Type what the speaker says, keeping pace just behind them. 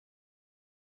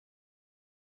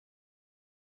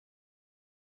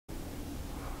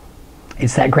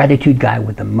It's that gratitude guy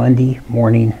with the Monday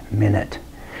Morning Minute.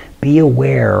 Be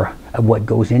aware of what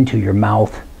goes into your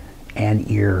mouth and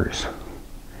ears.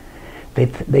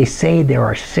 They say there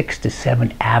are 6 to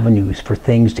 7 avenues for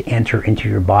things to enter into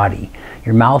your body.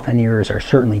 Your mouth and ears are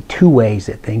certainly 2 ways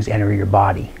that things enter your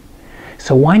body.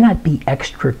 So why not be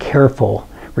extra careful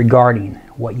regarding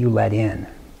what you let in?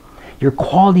 Your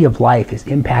quality of life is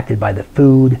impacted by the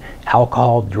food,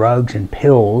 alcohol, drugs, and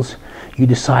pills you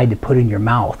decide to put in your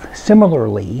mouth.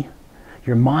 Similarly,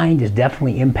 your mind is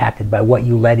definitely impacted by what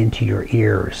you let into your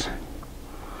ears.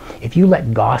 If you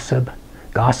let gossip,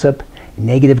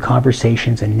 negative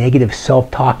conversations, and negative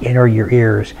self-talk enter your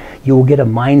ears, you will get a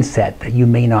mindset that you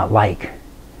may not like.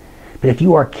 But if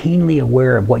you are keenly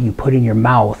aware of what you put in your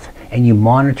mouth and you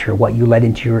monitor what you let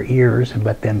into your ears and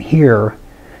let them hear,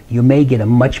 you may get a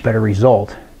much better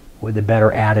result with a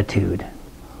better attitude.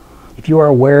 If you are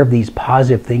aware of these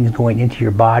positive things going into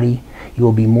your body, you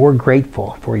will be more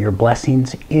grateful for your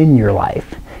blessings in your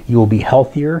life. You will be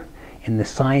healthier, and the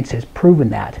science has proven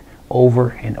that over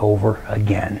and over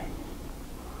again.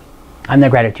 I'm the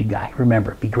Gratitude Guy.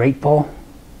 Remember, be grateful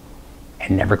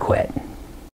and never quit.